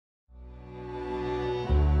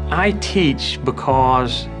I teach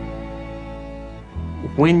because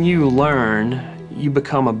when you learn, you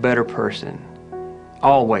become a better person,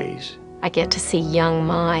 always. I get to see young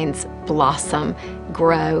minds blossom,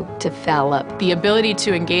 grow, develop. The ability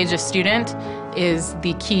to engage a student is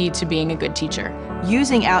the key to being a good teacher.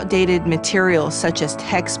 Using outdated materials such as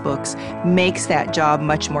textbooks makes that job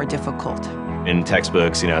much more difficult. In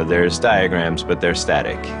textbooks, there's diagrams, but they're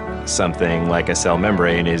static. Something like a cell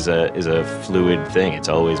membrane is a fluid thing. It's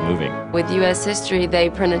always moving. With U.S. history,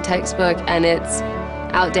 they print a textbook and it's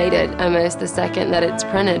outdated almost the second that it's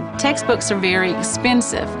printed. Textbooks are very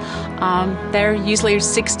expensive. They're usually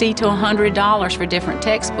 $60 to $100 for different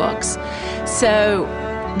textbooks. So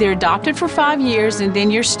they're adopted for 5 years and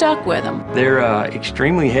then you're stuck with them. They're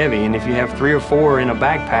extremely heavy, and if you have 3 or 4 in a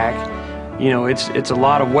backpack, it's a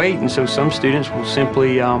lot of weight, and so some students will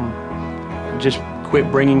simply just quit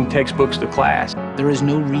bringing textbooks to class. There is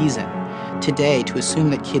no reason today to assume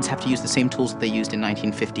that kids have to use the same tools that they used in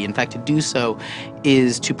 1950. In fact, to do so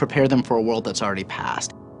is to prepare them for a world that's already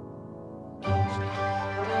passed.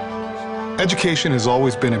 Education has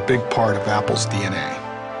always been a big part of Apple's DNA.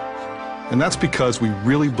 And that's because we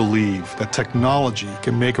really believe that technology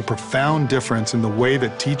can make a profound difference in the way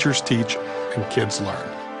that teachers teach and kids learn.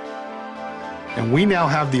 And we now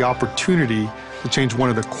have the opportunity to change one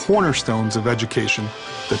of the cornerstones of education,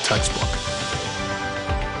 the textbook.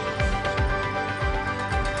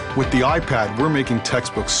 With the iPad, we're making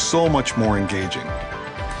textbooks so much more engaging.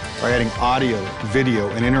 By adding audio, video,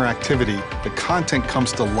 and interactivity, the content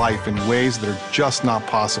comes to life in ways that are just not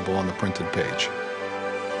possible on the printed page.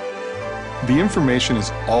 The information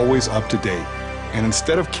is always up to date, and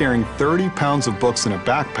instead of carrying 30 pounds of books in a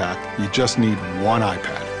backpack, you just need one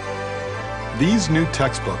iPad. These new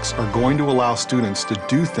textbooks are going to allow students to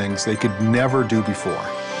do things they could never do before.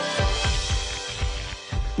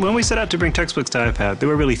 When we set out to bring textbooks to iPad, there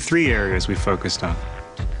were really 3 areas we focused on.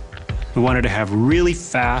 We wanted to have really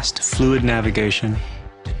fast, fluid navigation.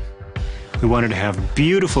 We wanted to have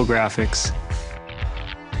beautiful graphics.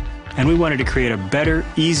 And we wanted to create a better,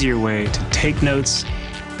 easier way to take notes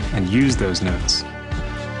and use those notes.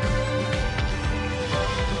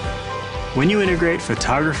 When you integrate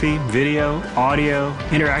photography, video, audio,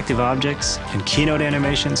 interactive objects, and keynote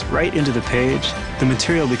animations right into the page, the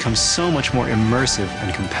material becomes so much more immersive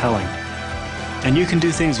and compelling. And you can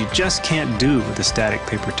do things you just can't do with a static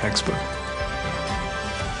paper textbook.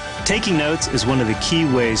 Taking notes is one of the key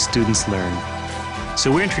ways students learn.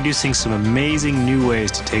 So we're introducing some amazing new ways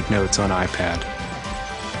to take notes on iPad.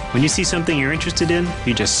 When you see something you're interested in,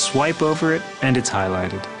 you just swipe over it and it's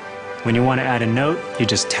highlighted. When you want to add a note, you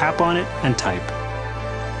just tap on it and type.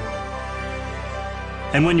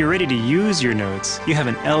 And when you're ready to use your notes, you have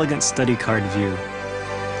an elegant study card view.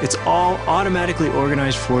 It's all automatically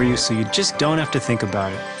organized for you, so you just don't have to think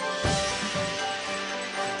about it.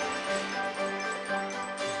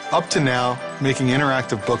 Up to now, making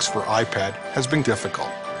interactive books for iPad has been difficult,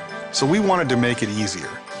 so we wanted to make it easier.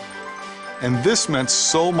 And this meant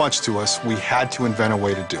so much to us, we had to invent a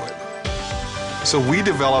way to do it. So we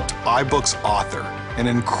developed iBooks Author, an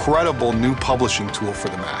incredible new publishing tool for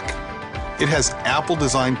the Mac. It has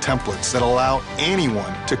Apple-designed templates that allow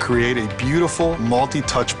anyone to create a beautiful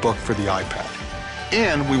multi-touch book for the iPad.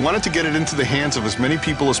 And we wanted to get it into the hands of as many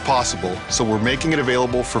people as possible, so we're making it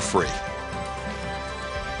available for free.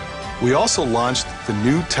 We also launched the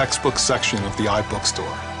new textbook section of the iBook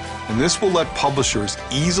store, and this will let publishers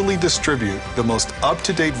easily distribute the most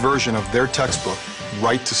up-to-date version of their textbook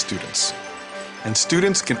right to students. And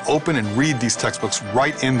students can open and read these textbooks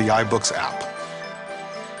right in the iBooks app.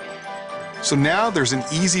 So now there's an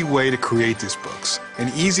easy way to create these books,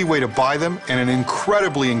 an easy way to buy them, and an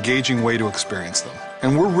incredibly engaging way to experience them.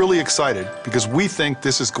 And we're really excited because we think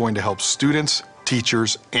this is going to help students,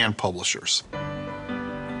 teachers, and publishers.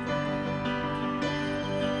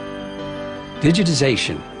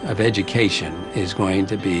 Digitization of education is going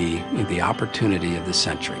to be the opportunity of the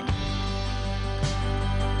century.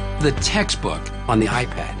 The textbook on the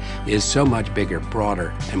iPad is so much bigger,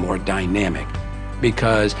 broader, and more dynamic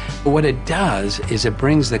because what it does is it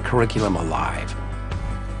brings the curriculum alive.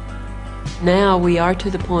 Now we are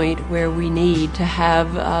to the point where we need to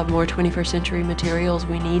have more 21st century materials.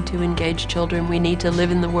 We need to engage children. We need to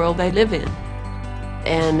live in the world they live in.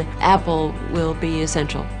 And Apple will be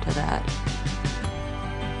essential to that.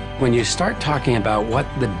 When you start talking about what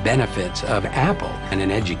the benefits of Apple and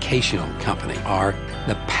an educational company are,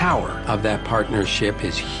 the power of that partnership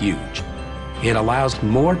is huge. It allows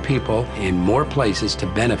more people in more places to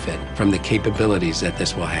benefit from the capabilities that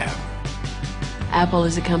this will have. Apple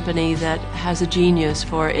is a company that has a genius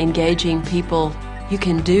for engaging people You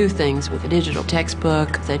can do things with a digital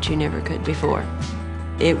textbook that you never could before.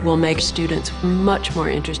 It will make students much more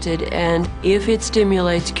interested, and if it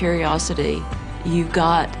stimulates curiosity, you've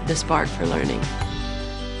got the spark for learning.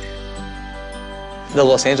 The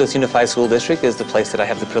Los Angeles Unified School District is the place that I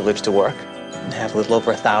have the privilege to work. I have a little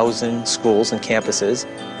over 1,000 schools and campuses,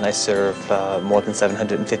 and I serve more than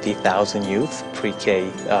 750,000 youth, pre-K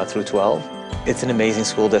through 12. It's an amazing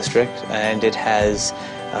school district, and it has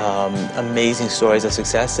amazing stories of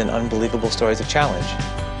success and unbelievable stories of challenge.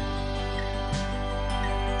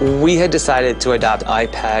 We had decided to adopt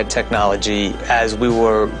iPad technology as we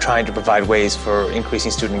were trying to provide ways for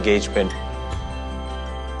increasing student engagement.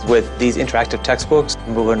 With these interactive textbooks,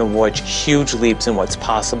 we're going to watch huge leaps in what's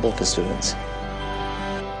possible for students.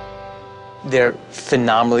 They're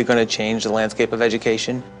phenomenally going to change the landscape of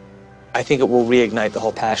education. I think it will reignite the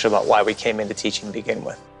whole passion about why we came into teaching to begin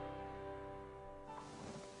with.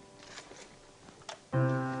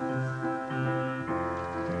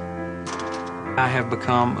 I have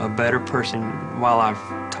become a better person while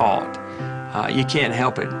I've taught. You can't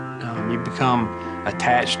help it. You become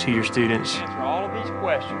attached to your students. Answer all of these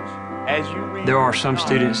questions as you read. There are some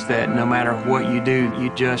students that no matter what you do,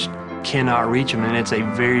 you just cannot reach them, and it's a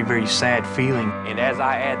very, very sad feeling. And as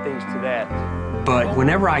I add things to that. But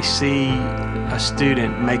whenever I see a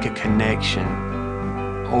student make a connection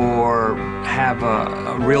or have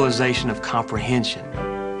a realization of comprehension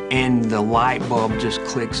and the light bulb just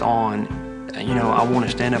clicks on, you know, I want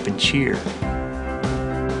to stand up and cheer.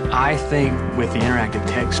 I think with the interactive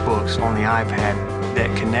textbooks on the iPad,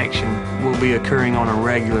 that connection will be occurring on a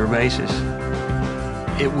regular basis.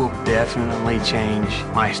 It will definitely change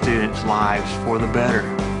my students' lives for the better.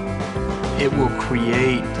 It will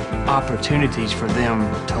create opportunities for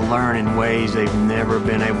them to learn in ways they've never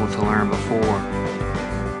been able to learn before.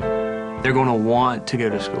 They're going to want to go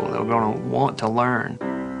to school. They're going to want to learn.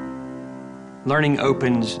 Learning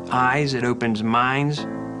opens eyes, it opens minds,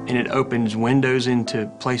 and it opens windows into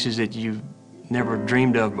places that you've never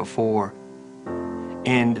dreamed of before.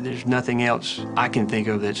 And there's nothing else I can think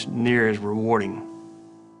of that's near as rewarding.